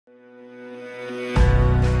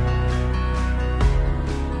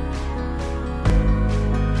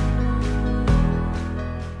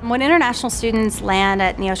When international students land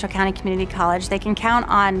at Neosho County Community College, they can count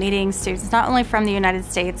on meeting students not only from the United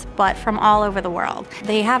States, but from all over the world.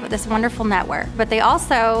 They have this wonderful network, but they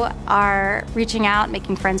also are reaching out,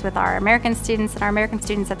 making friends with our American students, and our American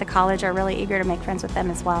students at the college are really eager to make friends with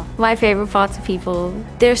them as well. My favorite parts of people,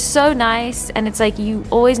 they're so nice, and it's like you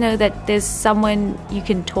always know that there's someone you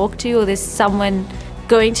can talk to, or there's someone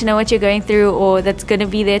going to know what you're going through, or that's going to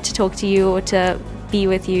be there to talk to you or to be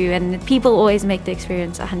with you, and people always make the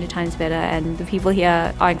experience 100 times better, and the people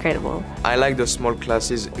here are incredible. I like the small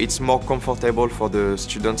classes. It's more comfortable for the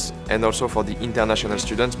students and also for the international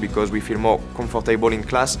students because we feel more comfortable in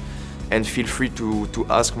class and feel free to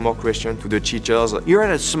ask more questions to the teachers. You're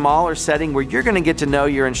in a smaller setting where you're going to get to know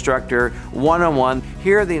your instructor one-on-one.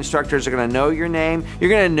 Here the instructors are going to know your name. You're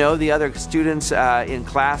going to know the other students in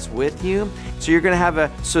class with you. So you're going to have a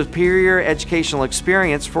superior educational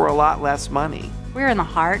experience for a lot less money. We're in the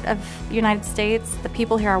heart of the United States. The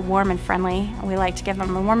people here are warm and friendly. We like to give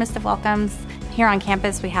them the warmest of welcomes. Here on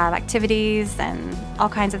campus we have activities and all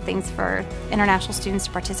kinds of things for international students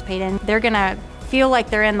to participate in. They're going to feel like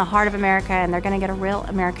they're in the heart of America, and they're going to get a real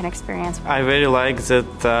American experience. I very like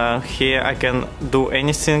that here I can do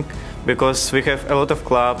anything because we have a lot of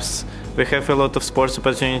clubs, we have a lot of sports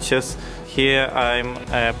opportunities. Here I'm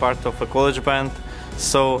a part of a college band,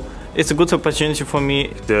 so it's a good opportunity for me.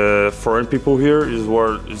 The foreign people here is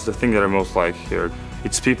the thing that I most like here.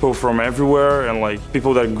 It's people from everywhere and like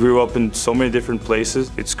people that grew up in so many different places.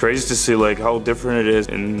 It's crazy to see like how different it is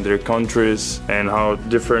in their countries and how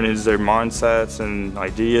different is their mindsets and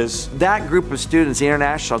ideas. That group of students, the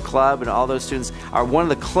International Club and all those students, are one of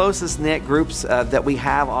the closest knit groups that we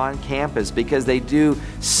have on campus because they do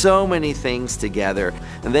so many things together.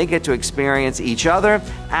 And they get to experience each other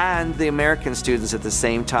and the American students at the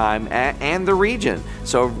same time and the region.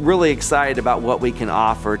 So really excited about what we can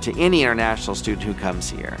offer to any international student who comes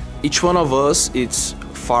here. Each one of us is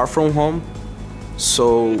far from home,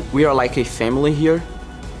 so we are like a family here,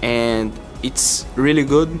 and it's really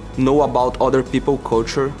good to know about other people's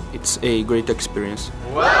culture. It's a great experience.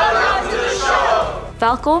 Welcome to the show!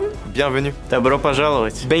 Welcome. Bienvenue. Добро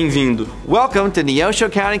пожаловать. Bem-vindo. Welcome to Neosho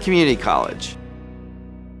County Community College.